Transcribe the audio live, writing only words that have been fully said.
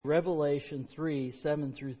Revelation 3,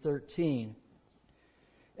 7 through 13.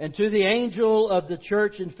 And to the angel of the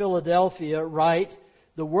church in Philadelphia write,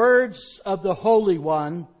 the words of the Holy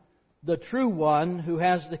One, the true One, who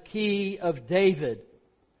has the key of David,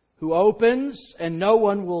 who opens and no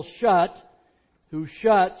one will shut, who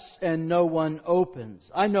shuts and no one opens.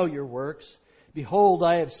 I know your works. Behold,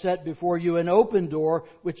 I have set before you an open door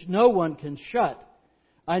which no one can shut.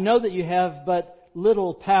 I know that you have but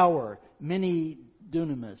little power, many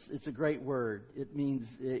dunamis. It's a great word. It means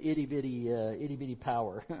itty bitty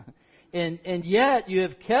power. and yet you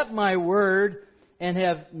have kept my word and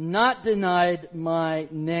have not denied my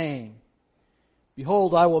name.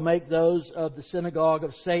 Behold, I will make those of the synagogue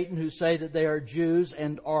of Satan who say that they are Jews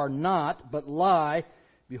and are not, but lie.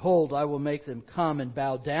 Behold, I will make them come and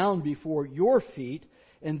bow down before your feet,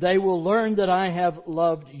 and they will learn that I have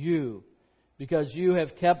loved you. Because you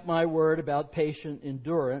have kept my word about patient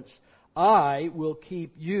endurance, I will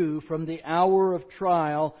keep you from the hour of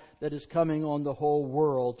trial that is coming on the whole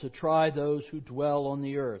world to try those who dwell on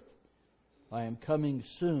the earth. I am coming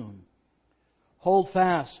soon. Hold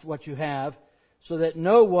fast what you have, so that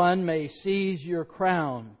no one may seize your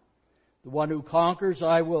crown. The one who conquers,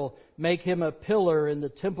 I will make him a pillar in the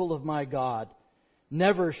temple of my God.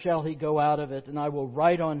 Never shall he go out of it, and I will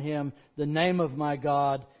write on him the name of my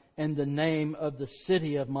God and the name of the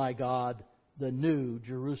city of my God, the New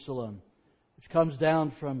Jerusalem, which comes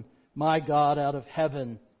down from my God out of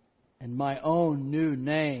heaven, and my own new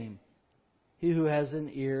name. He who has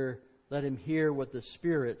an ear, let him hear what the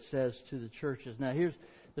Spirit says to the churches. Now here's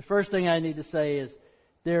the first thing I need to say is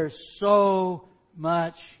there's so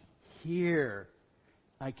much here.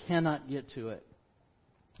 I cannot get to it.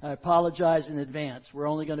 I apologize in advance. We're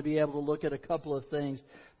only going to be able to look at a couple of things.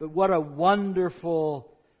 But what a wonderful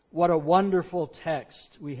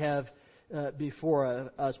text we have before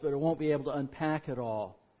us, but I won't be able to unpack it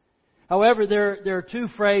all. However, there are two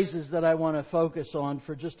phrases that I want to focus on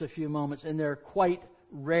for just a few moments, and they're quite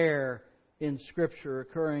rare in Scripture,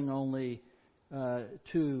 occurring only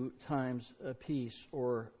 2 times a piece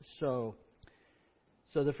or so.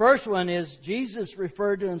 So the first one is Jesus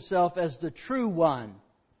referred to Himself as the true one.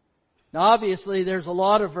 Now obviously there's a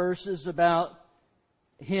lot of verses about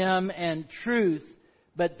Him and truth,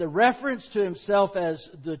 but the reference to Himself as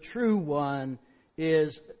the true one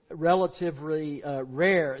is relatively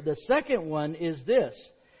rare. The second one is this,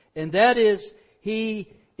 and that is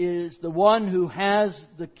He is the one who has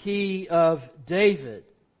the key of David.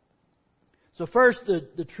 So first,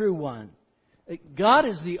 the true one. God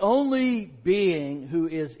is the only being who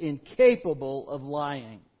is incapable of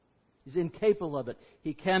lying. He's incapable of it.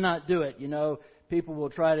 He cannot do it. You know, people will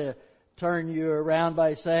try to turn you around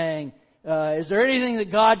by saying, is there anything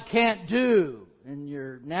that God can't do? And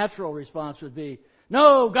your natural response would be,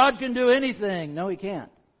 no, God can do anything. No, He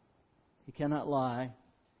can't. He cannot lie.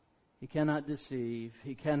 He cannot deceive.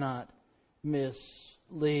 He cannot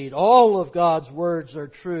mislead. All of God's words are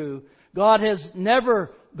true. God has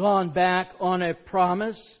never gone back on a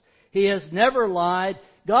promise. He has never lied.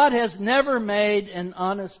 God has never made an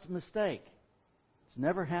honest mistake. It's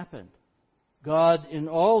never happened. God, in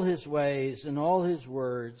all His ways, in all His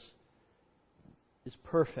words, is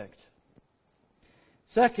perfect.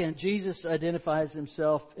 Second, Jesus identifies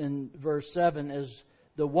Himself in verse 7 as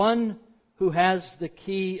the one who has the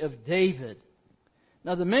key of David.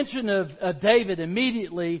 Now, the mention of David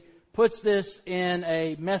immediately puts this in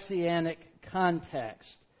a messianic context.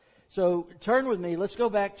 So turn with me. Let's go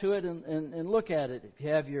back to it and look at it. If you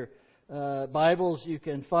have your Bibles, you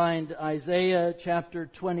can find Isaiah chapter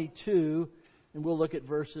 22, and we'll look at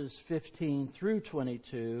verses 15 through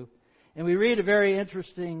 22. And we read a very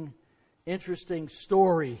interesting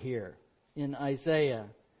story here in Isaiah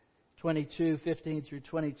 22, 15 through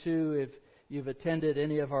 22. If you've attended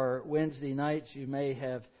any of our Wednesday nights, you may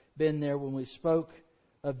have been there when we spoke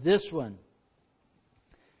of this one.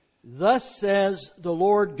 Thus says the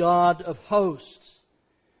Lord God of hosts,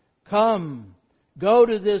 come, go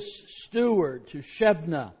to this steward, to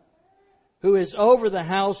Shebna, who is over the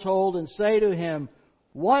household, and say to him,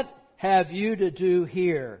 what have you to do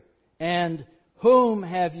here? And whom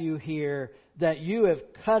have you here, that you have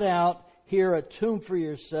cut out here a tomb for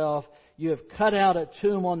yourself? You have cut out a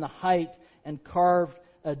tomb on the height and carved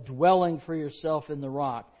a dwelling for yourself in the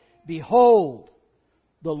rock. Behold,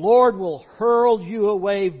 the Lord will hurl you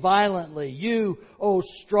away violently. You, O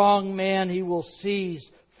strong man, He will seize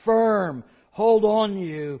firm, hold on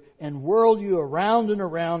you, and whirl you around and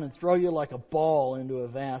around, and throw you like a ball into a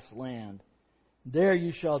vast land. There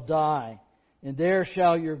you shall die, and there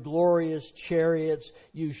shall your glorious chariots,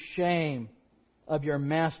 you shame of your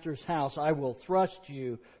master's house. I will thrust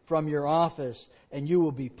you from your office, and you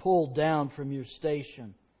will be pulled down from your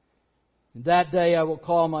station. And that day I will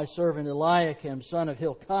call my servant Eliakim, son of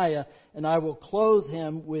Hilkiah, and I will clothe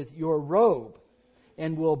him with your robe,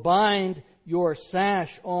 and will bind your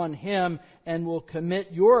sash on him, and will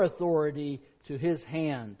commit your authority to his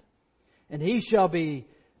hand. And he shall be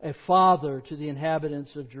a father to the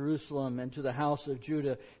inhabitants of Jerusalem and to the house of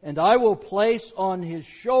Judah. And I will place on his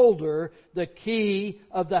shoulder the key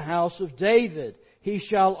of the house of David. He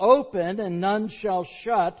shall open, and none shall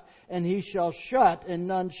shut, and he shall shut, and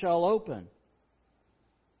none shall open.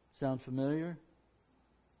 Sound familiar?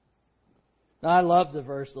 Now, I love the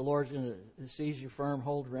verse, the Lord's going to seize you firm,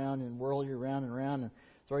 hold around, and whirl you round and round, and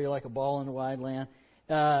throw you like a ball in a wide land.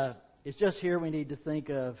 It's just here we need to think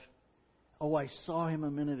of, oh, I saw him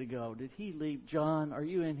a minute ago. Did he leave? John, are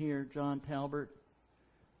you in here, John Talbert?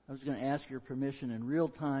 I was going to ask your permission in real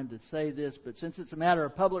time to say this, but since it's a matter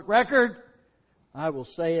of public record, I will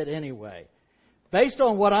say it anyway. Based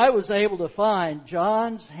on what I was able to find,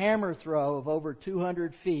 John's hammer throw of over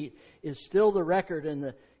 200 feet is still the record in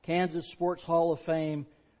the Kansas Sports Hall of Fame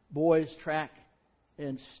boys track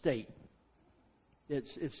and state.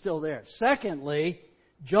 It's still there. Secondly,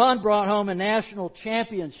 John brought home a national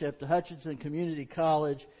championship to Hutchinson Community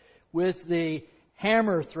College with the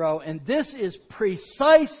hammer throw, and this is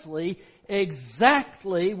precisely,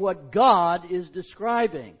 exactly what God is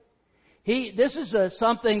describing. This is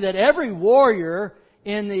something that every warrior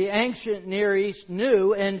in the ancient Near East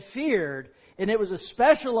knew and feared. And it was a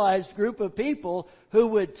specialized group of people who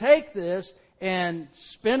would take this and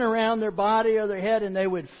spin around their body or their head, and they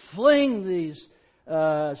would fling these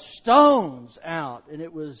stones out. And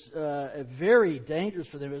it was very dangerous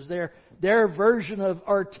for them. It was their version of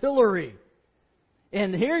artillery.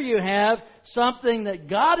 And here you have something that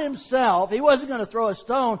God Himself, He wasn't going to throw a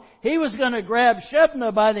stone. He was going to grab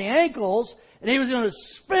Shebna by the ankles, and He was going to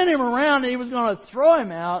spin him around, and He was going to throw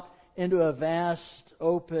him out into a vast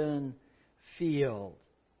open field.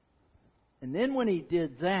 And then when He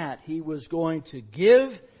did that, He was going to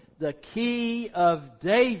give the key of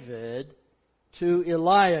David to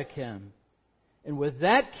Eliakim. And with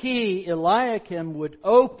that key, Eliakim would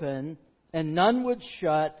open, and none would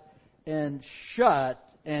shut, and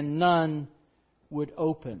none would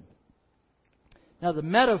open. Now the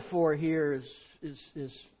metaphor here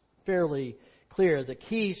is fairly clear. The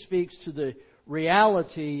key speaks to the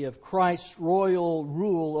reality of Christ's royal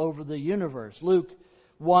rule over the universe. Luke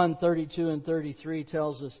 1:32 and 33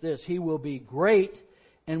 tells us this: He will be great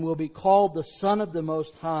and will be called the Son of the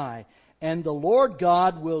Most High, and the Lord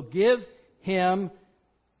God will give Him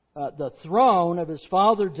the throne of His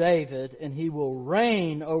father David, and He will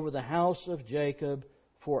reign over the house of Jacob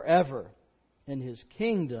forever. And His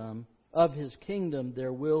kingdom,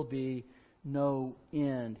 there will be no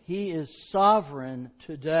end. He is sovereign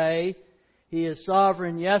today. He is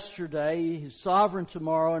sovereign yesterday. He is sovereign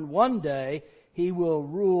tomorrow. And one day He will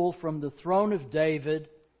rule from the throne of David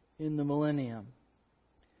in the millennium.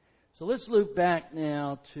 So let's look back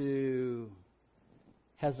now to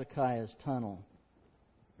Hezekiah's tunnel.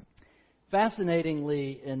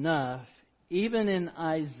 Fascinatingly enough, even in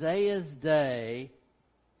Isaiah's day,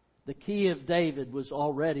 the key of David was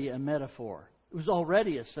already a metaphor. It was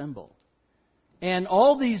already a symbol. And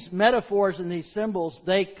all these metaphors and these symbols,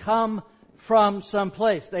 they come from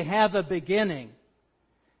someplace. They have a beginning.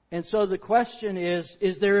 And so the question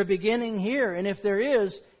is there a beginning here? And if there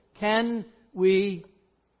is, can we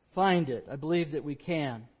find it? I believe that we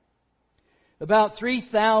can. About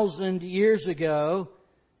 3,000 years ago,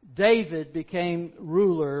 David became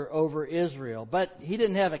ruler over Israel, but he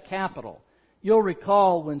didn't have a capital. You'll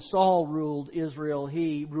recall when Saul ruled Israel,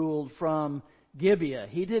 he ruled from Gibeah.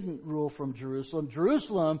 He didn't rule from Jerusalem.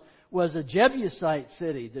 Jerusalem was a Jebusite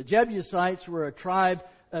city. The Jebusites were a tribe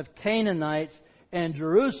of Canaanites, and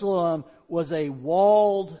Jerusalem was a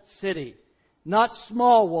walled city. Not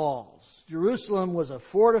small walls. Jerusalem was a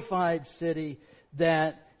fortified city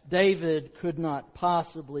that David could not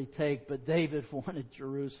possibly take, but David wanted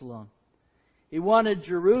Jerusalem. He wanted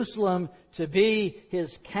Jerusalem to be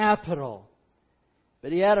his capital.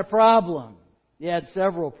 But he had a problem. He had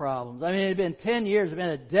several problems. I mean, it had been 10 years, it had been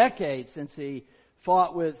a decade since he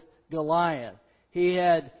fought with Goliath. He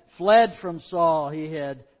had fled from Saul. He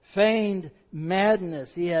had feigned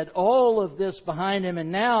madness. He had all of this behind him,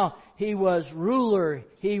 and now he was ruler.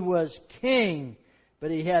 He was king. But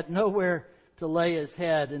he had nowhere to lay his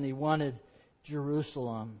head, and he wanted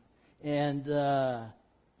Jerusalem. And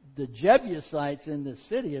the Jebusites in the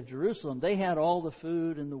city of Jerusalem, they had all the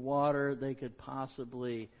food and the water they could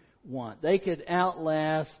possibly want. They could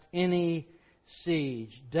outlast any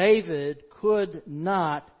siege. David could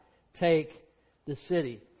not take the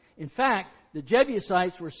city. In fact, the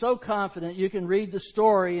Jebusites were so confident, you can read the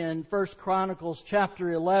story in 1 Chronicles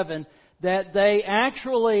chapter 11, that they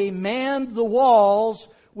actually manned the walls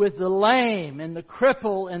with the lame and the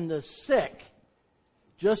cripple and the sick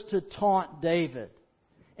just to taunt David.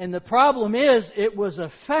 And the problem is, it was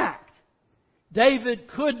a fact. David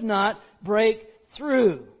could not break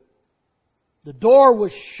through. The door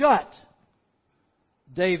was shut.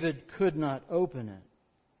 David could not open it.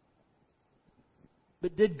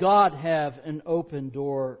 But did God have an open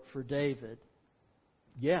door for David?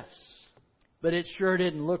 Yes. But it sure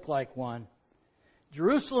didn't look like one.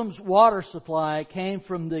 Jerusalem's water supply came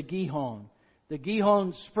from the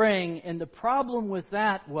Gihon spring, and the problem with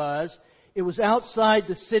that was it was outside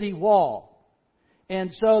the city wall.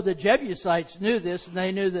 And so the Jebusites knew this, and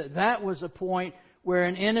they knew that that was a point where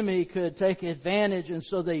an enemy could take advantage, and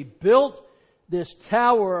so they built this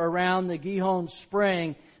tower around the Gihon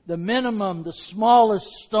spring, the minimum, the smallest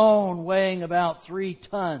stone weighing about 3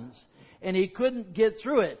 tons. And he couldn't get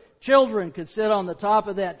through it. Children could sit on the top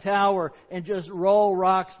of that tower and just roll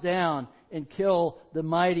rocks down and kill the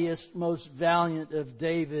mightiest, most valiant of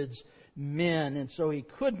David's men. And so he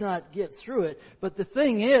could not get through it. But the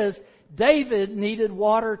thing is, David needed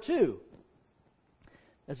water too.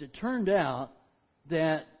 As it turned out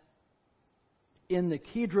that in the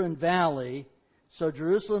Kidron Valley, so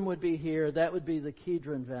Jerusalem would be here, that would be the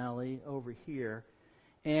Kidron Valley over here,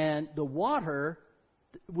 and the water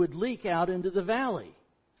would leak out into the valley.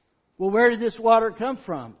 Well, where did this water come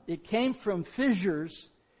from? It came from fissures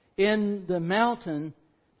in the mountain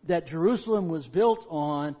that Jerusalem was built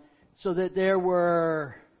on, so that there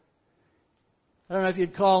were, I don't know if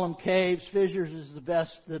you'd call them caves. Fissures is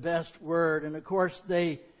the best word. And of course,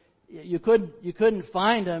 you couldn't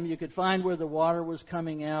find them. You could find where the water was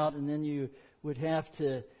coming out, and then you would have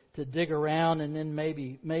to dig around and then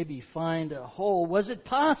maybe find a hole. Was it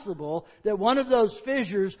possible that one of those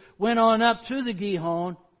fissures went on up to the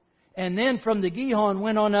Gihon, and then from the Gihon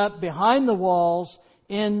went on up behind the walls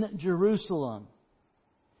in Jerusalem?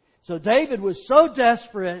 So David was so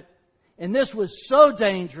desperate, and this was so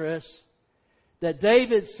dangerous, that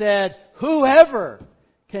David said, whoever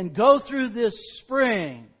can go through this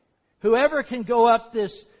spring, whoever can go up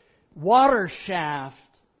this water shaft,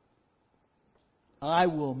 I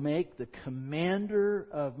will make the commander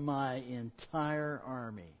of my entire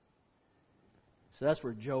army. So that's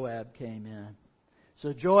where Joab came in.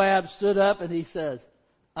 So Joab stood up and he says,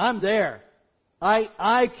 I'm there.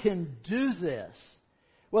 I can do this.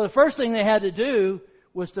 Well, the first thing they had to do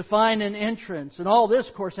was to find an entrance. And all this,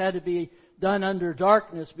 of course, had to be done under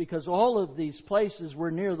darkness, because all of these places were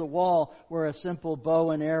near the wall where a simple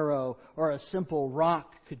bow and arrow or a simple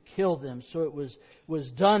rock could kill them. So it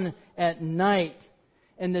was done at night.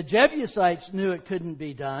 And the Jebusites knew it couldn't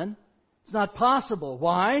be done. It's not possible.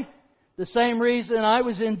 Why? The same reason I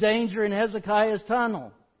was in danger in Hezekiah's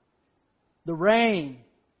tunnel. The rain,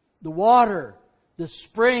 the water, the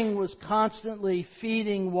spring was constantly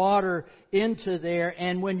feeding water into there.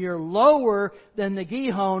 And when you're lower than the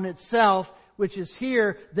Gihon itself, which is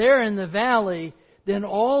here, there in the valley, then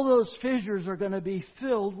all those fissures are going to be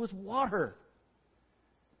filled with water.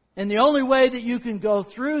 And the only way that you can go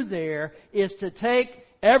through there is to take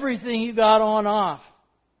everything you got on off.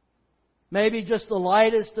 Maybe just the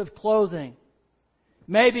lightest of clothing.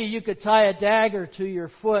 Maybe you could tie a dagger to your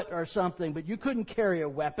foot or something, but you couldn't carry a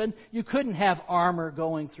weapon. You couldn't have armor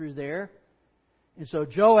going through there. And so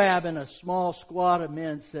Joab and a small squad of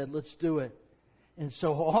men said, let's do it. And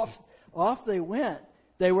so off they went.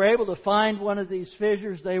 They were able to find one of these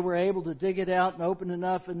fissures. They were able to dig it out and open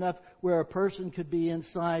enough where a person could be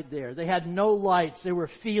inside there. They had no lights. They were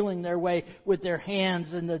feeling their way with their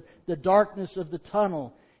hands in the darkness of the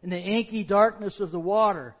tunnel, in the inky darkness of the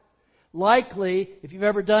water. Likely, if you've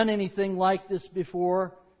ever done anything like this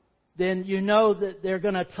before, then you know that they're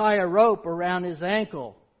going to tie a rope around his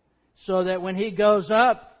ankle, so that when he goes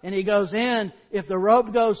up and he goes in, if the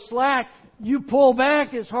rope goes slack, you pull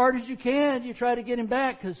back as hard as you can. You try to get him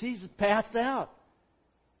back because he's passed out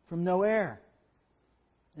from no air.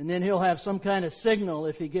 And then he'll have some kind of signal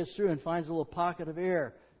if he gets through and finds a little pocket of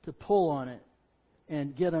air to pull on it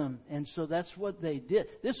and get him. And so that's what they did.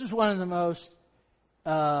 This is one of the most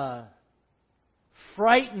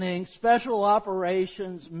frightening special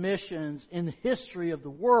operations missions in the history of the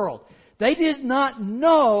world. They did not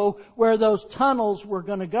know where those tunnels were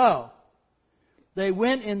going to go. They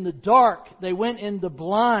went in the dark. They went in the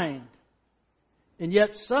blind. And yet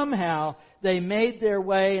somehow they made their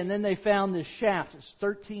way, and then they found this shaft. It's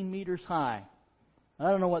 13 meters high.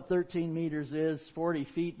 I don't know what 13 meters is, 40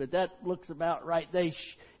 feet, but that looks about right.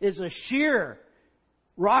 It's a sheer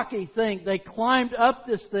rocky thing. They climbed up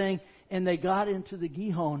this thing and they got into the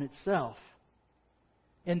Gihon itself.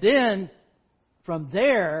 And then from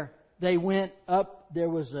there, they went up. There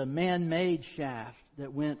was a man-made shaft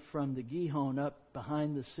that went from the Gihon up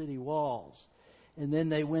behind the city walls. And then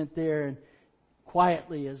they went there and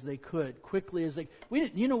quietly as they could, quickly as they...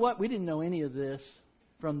 You know what? We didn't know any of this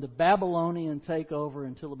from the Babylonian takeover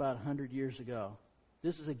until about 100 years ago.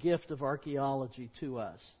 This is a gift of archaeology to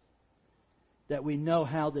us, that we know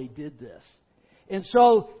how they did this. And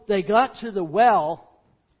so they got to the well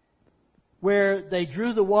where they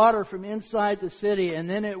drew the water from inside the city, and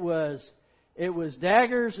then it was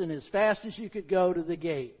daggers and as fast as you could go to the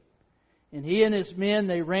gate. And he and his men,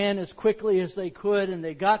 they ran as quickly as they could, and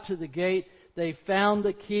they got to the gate. They found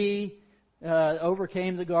the key,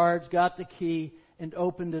 overcame the guards, got the key, and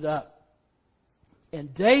opened it up.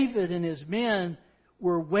 And David and his men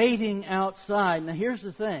were waiting outside. Now here's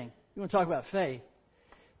the thing. You want to talk about faith.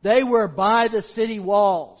 They were by the city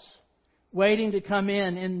walls, waiting to come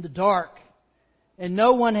in the dark. And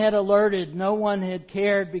no one had alerted, no one had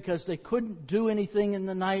cared because they couldn't do anything in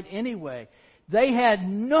the night anyway. They had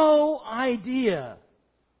no idea.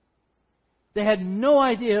 They had no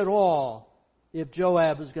idea at all if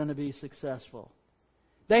Joab was going to be successful.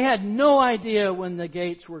 They had no idea when the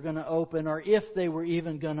gates were going to open or if they were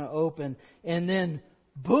even going to open. And then,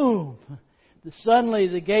 boom! Suddenly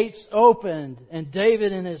the gates opened and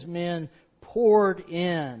David and his men poured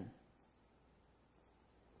in.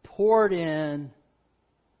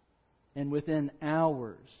 And within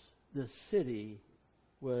hours, the city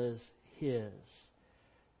was his.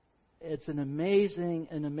 It's an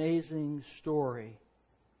amazing story.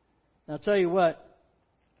 Now, I'll tell you what.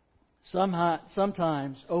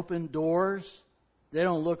 Sometimes open doors, they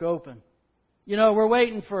don't look open. You know,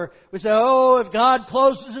 we say, oh, if God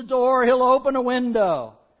closes a door, He'll open a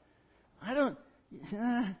window. I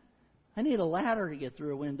need a ladder to get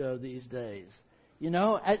through a window these days. You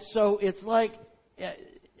know, so it's like,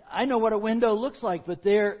 I know what a window looks like, but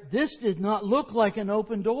this did not look like an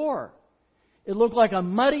open door. It looked like a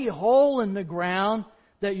muddy hole in the ground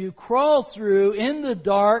that you crawl through in the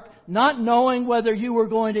dark, not knowing whether you were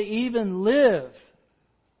going to even live.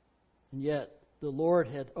 And yet, the Lord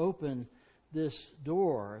had opened this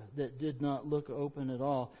door that did not look open at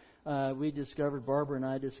all. Barbara and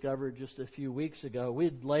I discovered just a few weeks ago,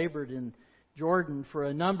 we'd labored in Jordan for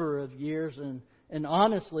a number of years and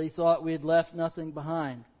honestly thought we'd left nothing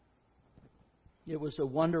behind. It was a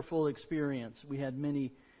wonderful experience. We had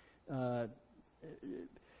many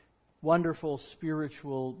wonderful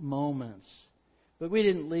spiritual moments. But we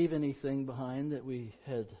didn't leave anything behind that we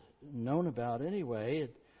had known about anyway.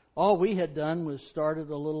 All we had done was started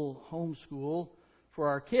a little homeschool for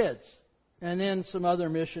our kids. And then some other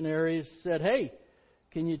missionaries said, hey,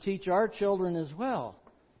 can you teach our children as well?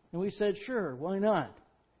 And we said, sure, why not?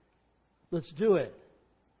 Let's do it.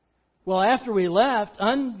 Well, after we left,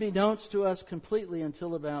 unbeknownst to us completely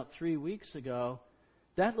until about 3 weeks ago,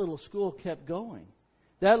 that little school kept going.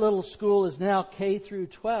 That little school is now K through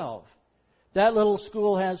 12. That little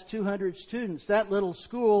school has 200 students. That little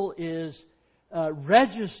school is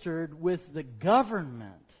registered with the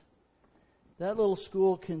government. That little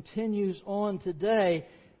school continues on today.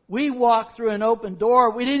 We walked through an open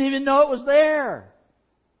door. We didn't even know it was there.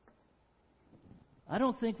 I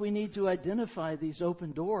don't think we need to identify these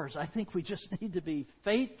open doors. I think we just need to be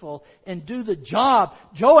faithful and do the job.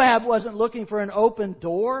 Joab wasn't looking for an open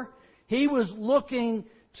door. He was looking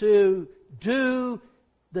to do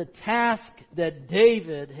the task that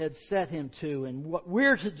David had set him to. And what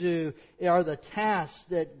we're to do are the tasks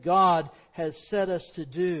that God has set us to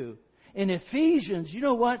do. In Ephesians, you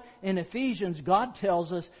know what? In Ephesians, God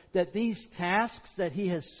tells us that these tasks that He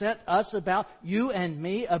has set us about, you and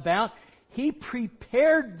me about, He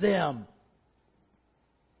prepared them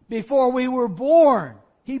before we were born.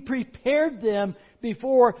 He prepared them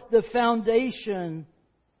before the foundation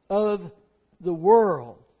of the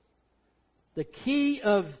world. The key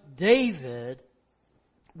of David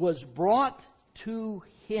was brought to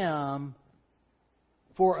him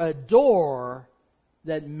for a door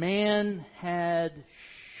that man had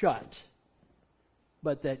shut,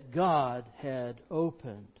 but that God had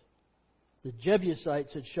opened. The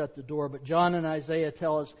Jebusites had shut the door, but John and Isaiah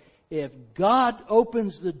tell us if God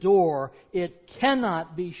opens the door, it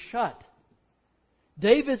cannot be shut.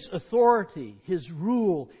 David's authority, his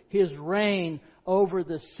rule, his reign over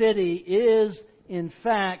the city is, in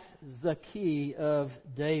fact, the key of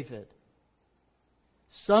David.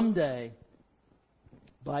 Someday,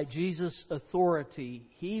 by Jesus' authority,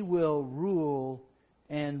 He will rule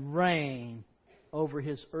and reign over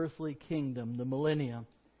His earthly kingdom, the millennium.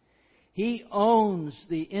 He owns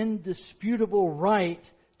the indisputable right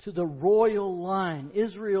to the royal line,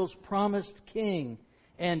 Israel's promised king,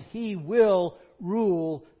 and He will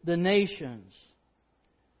rule the nations.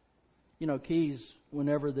 You know, keys,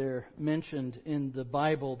 whenever they're mentioned in the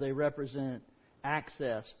Bible, they represent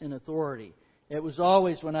access and authority. It was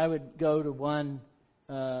always when I would go to one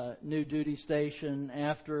new duty station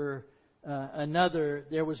after another,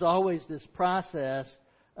 there was always this process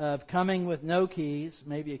of coming with no keys,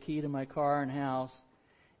 maybe a key to my car and house,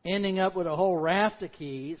 ending up with a whole raft of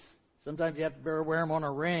keys. Sometimes you have to wear them on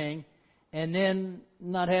a ring, and then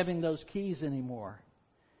not having those keys anymore.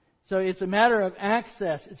 So it's a matter of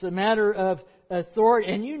access. It's a matter of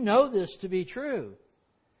authority. And you know this to be true.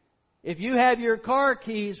 If you have your car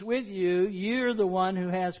keys with you, you're the one who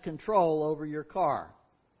has control over your car.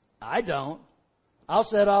 I don't. I'll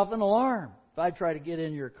set off an alarm if I try to get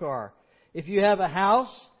in your car. If you have a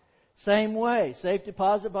house, same way. Safe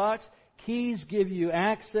deposit box. Keys give you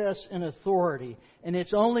access and authority. And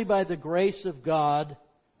it's only by the grace of God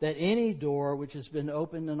that any door which has been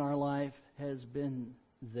opened in our life has been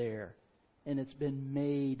there. And it's been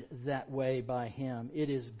made that way by Him. It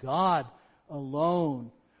is God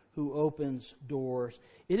alone who opens doors.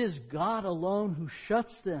 It is God alone who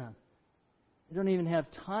shuts them. We don't even have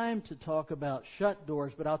time to talk about shut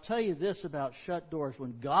doors, but I'll tell you this about shut doors.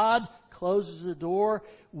 When God closes a door,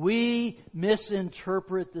 we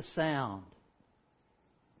misinterpret the sound.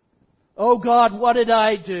 Oh God, what did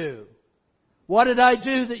I do? What did I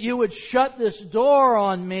do that you would shut this door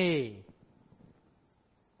on me?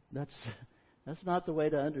 That's not the way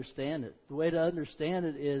to understand it. The way to understand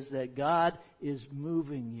it is that God is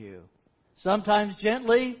moving you. Sometimes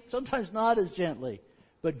gently, sometimes not as gently.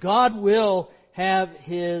 But God will have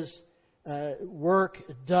His work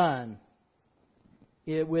done.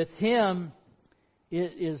 With Him,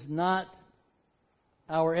 it is not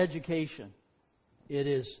our education. It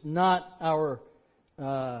is not our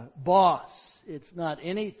boss. It's not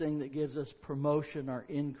anything that gives us promotion or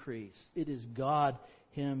increase. It is God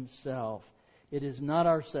Himself. It is not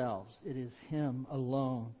ourselves. It is Him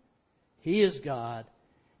alone. He is God.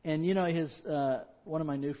 And you know, one of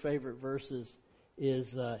my new favorite verses is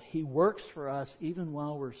He works for us even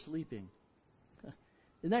while we're sleeping.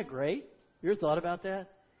 Isn't that great? You ever thought about that?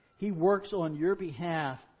 He works on your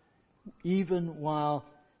behalf even while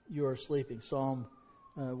you're sleeping. Psalm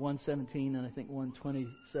 117 and I think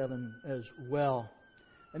 127 as well.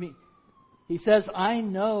 I mean, He says, I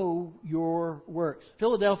know your works.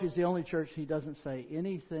 Philadelphia is the only church He doesn't say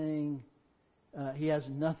anything. He has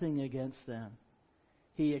nothing against them.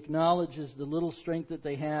 He acknowledges the little strength that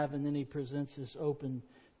they have, and then He presents this open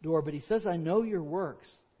door. But He says, I know your works.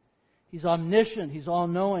 He's omniscient. He's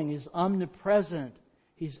all-knowing. He's omnipresent.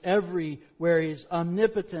 He's everywhere. He's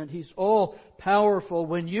omnipotent. He's all-powerful.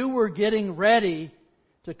 When you were getting ready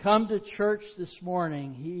to come to church this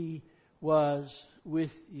morning, He was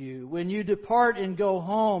with you. When you depart and go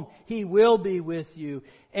home, He will be with you.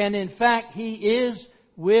 And in fact, He is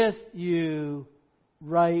with you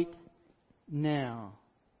right now.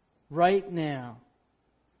 Right now.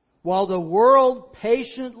 While the world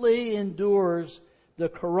patiently endures the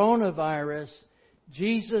coronavirus,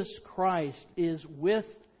 Jesus Christ is with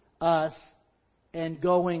us and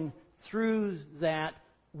going through that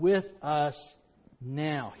with us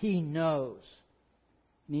now. He knows.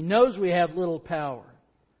 And He knows we have little power.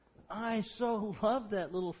 I so love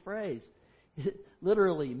that little phrase.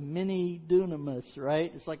 Literally, mini dunamis,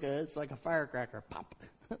 right? It's like a firecracker. Pop.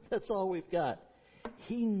 That's all we've got.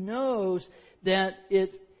 He knows that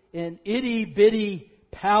it's an itty-bitty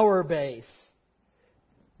power base.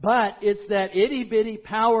 But it's that itty-bitty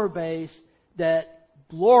power base that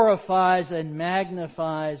glorifies and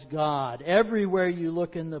magnifies God. Everywhere you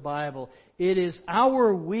look in the Bible, it is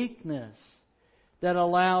our weakness that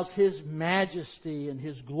allows His majesty and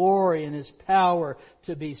His glory and His power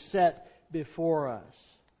to be set before us.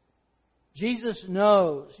 Jesus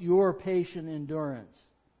knows your patient endurance.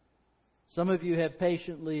 Some of you have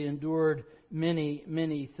patiently endured many,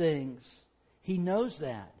 many things. He knows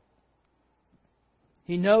that.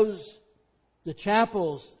 He knows the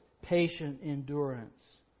chapel's patient endurance.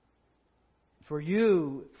 For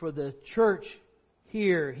you, for the church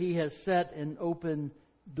here, He has set an open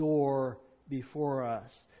door before us.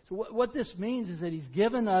 So what this means is that He's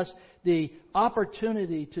given us the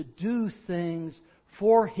opportunity to do things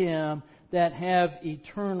for Him that have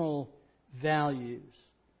eternal values.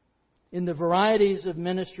 In the varieties of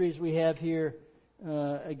ministries we have here,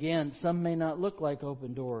 again, some may not look like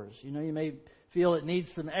open doors. You know, you may feel it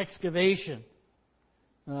needs some excavation.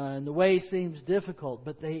 And the way seems difficult,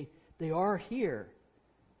 but they are here.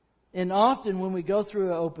 And often when we go through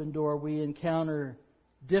an open door, we encounter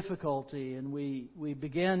difficulty, and we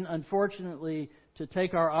begin, unfortunately, to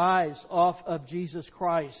take our eyes off of Jesus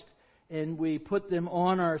Christ, and we put them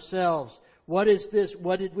on ourselves. What is this?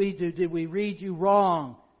 What did we do? Did we read you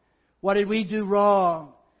wrong? What did we do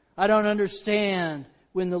wrong? I don't understand.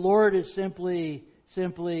 When the Lord is simply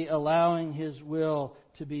allowing His will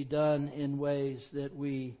to be done in ways that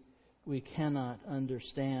we cannot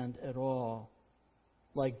understand at all.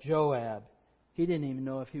 Like Joab. He didn't even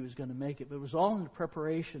know if he was going to make it, but it was all in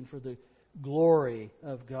preparation for the glory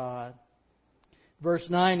of God. Verse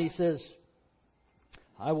 9, he says,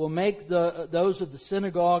 I will make those of the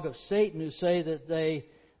synagogue of Satan who say that they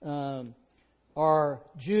are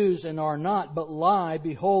Jews and are not, but lie,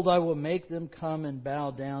 behold, I will make them come and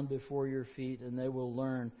bow down before your feet, and they will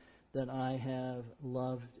learn that I have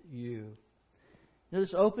loved you. Now,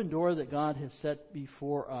 this open door that God has set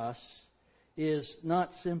before us is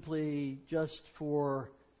not simply just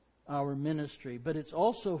for our ministry, but it's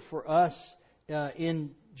also for us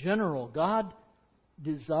in general. God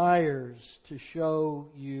desires to show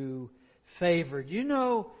you favor. You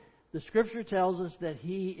know, the Scripture tells us that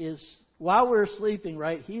He is, while we're sleeping,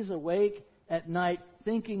 right, He's awake at night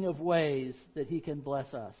thinking of ways that He can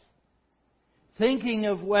bless us. Thinking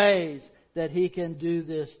of ways that He can do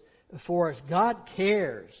this for us. God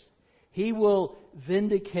cares. He will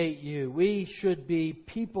vindicate you. We should be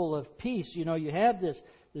people of peace. You know, you have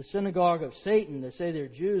the synagogue of Satan. They say they're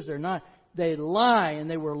Jews. They're not. They lie, and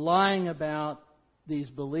they were lying about these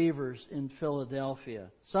believers in Philadelphia.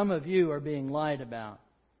 Some of you are being lied about.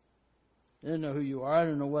 I don't know who you are. I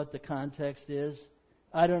don't know what the context is.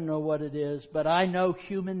 I don't know what it is. But I know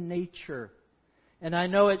human nature. And I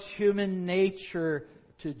know it's human nature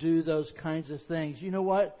to do those kinds of things. You know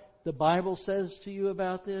what the Bible says to you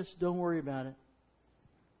about this? Don't worry about it.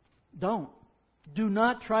 Don't. Do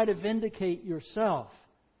not try to vindicate yourself.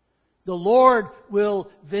 The Lord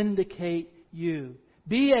will vindicate you.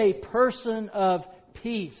 Be a person of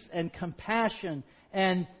peace and compassion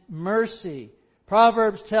and mercy.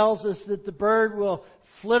 Proverbs tells us that the bird will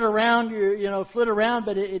flit around,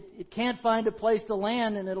 but it can't find a place to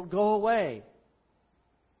land, and it'll go away.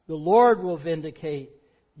 The Lord will vindicate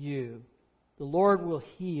you. The Lord will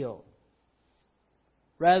heal.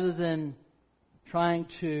 Rather than trying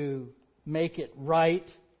to make it right,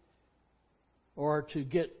 or to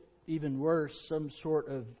get even worse, some sort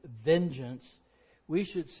of vengeance, we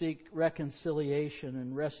should seek reconciliation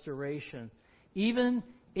and restoration, even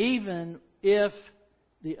if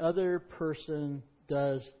the other person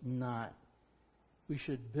does not. We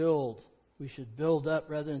should build up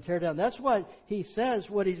rather than tear down. That's what he says.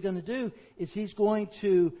 What he's going to do is he's going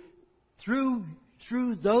to,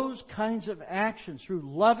 through those kinds of actions, through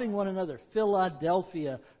loving one another,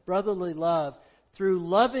 Philadelphia, brotherly love, through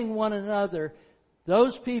loving one another,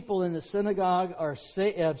 those people in the synagogue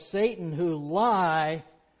of Satan who lie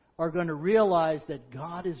are going to realize that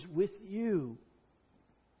God is with you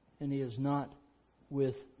and He is not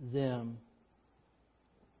with them.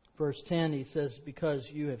 Verse 10, he says, because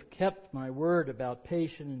you have kept my word about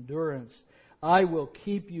patient endurance, I will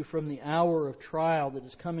keep you from the hour of trial that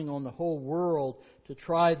is coming on the whole world to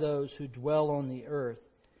try those who dwell on the earth.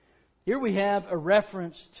 Here we have a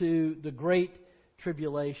reference to the great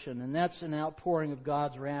tribulation, and that's an outpouring of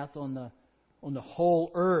God's wrath on the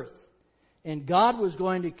whole earth. And God was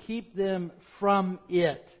going to keep them from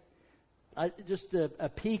it. Just a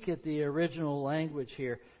peek at the original language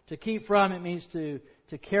here. To keep from, it means to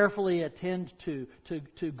carefully attend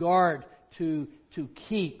to guard, to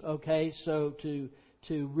keep, okay? So to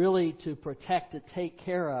really to protect, to take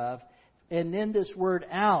care of. And then this word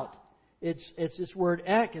out, it's this word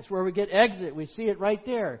ek. It's where we get exit. We see it right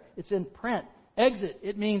there. It's in print. Exit.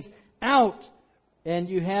 It means out. And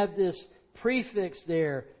you have this prefix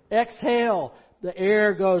there. Exhale. The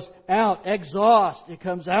air goes out. Exhaust. It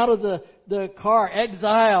comes out of the car.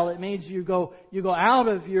 Exile. It means you go out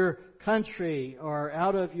of your country or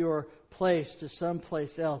out of your place to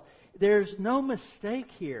someplace else. There's no mistake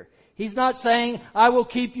here. He's not saying, I will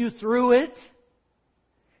keep you through it.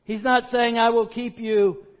 He's not saying, I will keep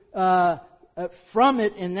you from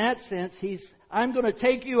it in that sense. I'm going to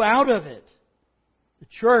take you out of it. The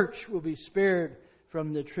church will be spared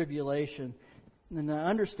from the tribulation. And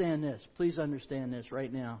understand this. Please understand this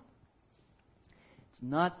right now. It's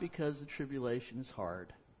not because the tribulation is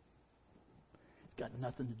hard. It's got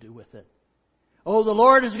nothing to do with it. Oh, the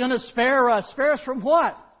Lord is going to spare us. Spare us from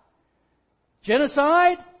what?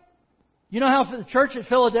 Genocide? You know how the church at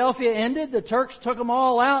Philadelphia ended? The Turks took them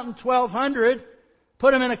all out in 1200,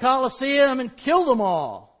 put them in a Colosseum and killed them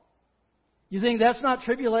all. You think that's not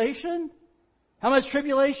tribulation? How much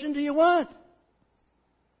tribulation do you want?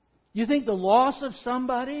 You think the loss of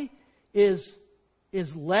somebody is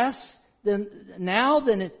less than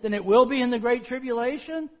it will be in the Great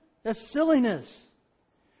Tribulation? That's silliness.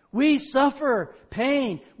 We suffer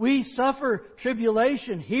pain. We suffer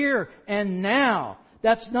tribulation here and now.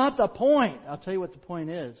 That's not the point. I'll tell you what the point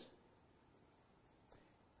is.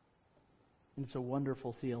 And it's a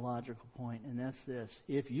wonderful theological point, and that's this.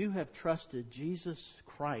 If you have trusted Jesus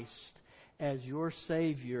Christ as your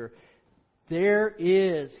Savior, there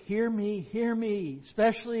is, hear me,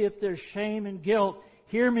 especially if there's shame and guilt,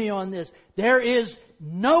 hear me on this. There is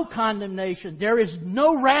no condemnation. There is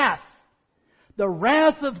no wrath. The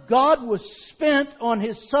wrath of God was spent on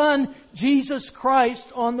His Son, Jesus Christ,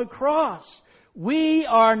 on the cross. We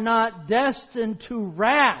are not destined to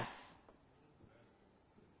wrath.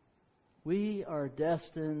 We are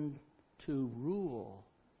destined to rule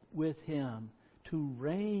with Him, to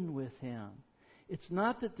reign with Him. It's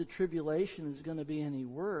not that the tribulation is going to be any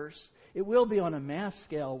worse. It will be on a mass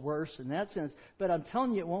scale worse in that sense. But I'm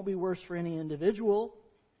telling you, it won't be worse for any individual.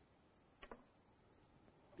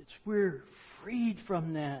 We're freed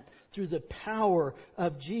from that through the power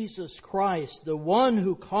of Jesus Christ, the one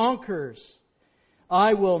who conquers.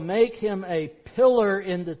 I will make Him a pillar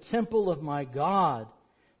in the temple of my God.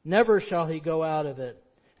 Never shall he go out of it.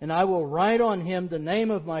 And I will write on him the name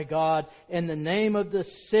of my God and the name of the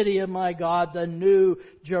city of my God, the new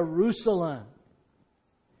Jerusalem.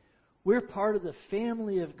 We're part of the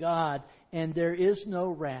family of God, and there is no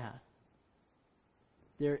wrath.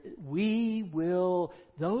 Those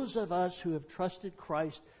of us who have trusted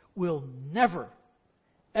Christ will never,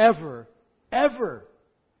 ever, ever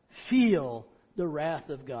feel the wrath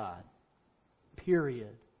of God.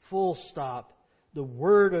 Period. Full stop. The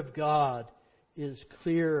Word of God is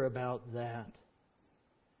clear about that.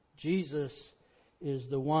 Jesus is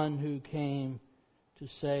the one who came to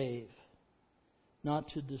save, not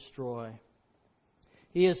to destroy.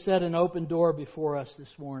 He has set an open door before us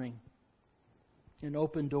this morning. An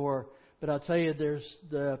open door. But I'll tell you, there's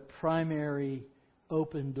the primary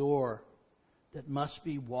open door that must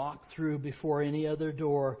be walked through before any other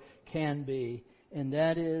door can be. And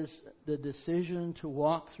that is the decision to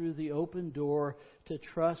walk through the open door to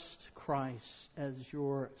trust Christ as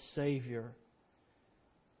your Savior.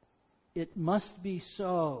 It must be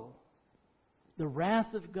so. The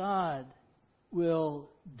wrath of God will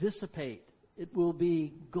dissipate. It will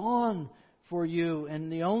be gone for you.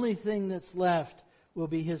 And the only thing that's left will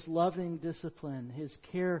be His loving discipline, His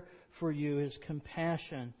care for you, His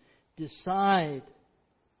compassion. Decide.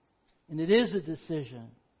 And it is a decision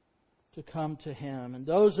to come to Him. And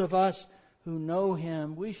those of us who know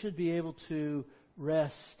Him, we should be able to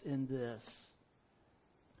rest in this.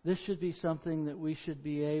 This should be something that we should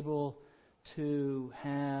be able to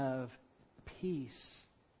have peace.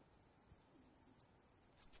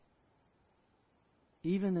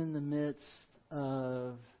 Even in the midst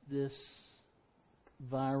of this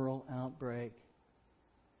viral outbreak.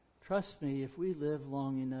 Trust me, if we live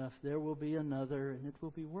long enough, there will be another and it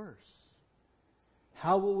will be worse.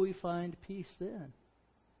 How will we find peace then?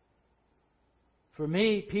 For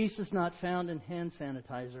me, peace is not found in hand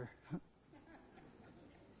sanitizer.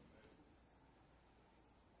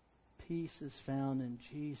 Peace is found in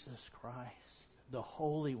Jesus Christ, the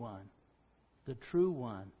Holy One, the true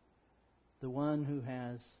One, the one who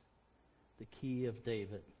has the key of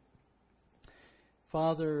David.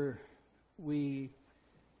 Father, we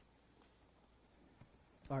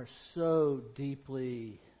are so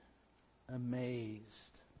deeply amazed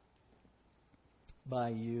by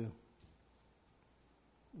You.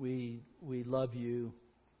 We love You.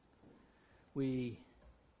 We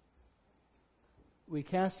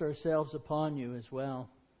cast ourselves upon You as well,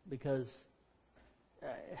 because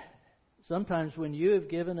sometimes when You have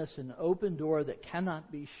given us an open door that cannot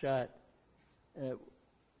be shut,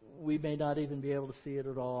 we may not even be able to see it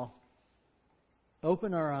at all.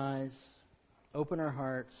 Open our eyes, open our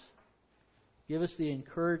hearts, give us the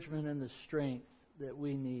encouragement and the strength that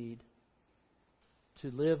we need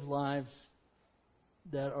to live lives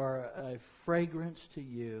that are a fragrance to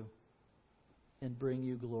You and bring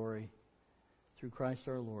You glory. Through Christ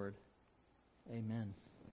our Lord. Amen.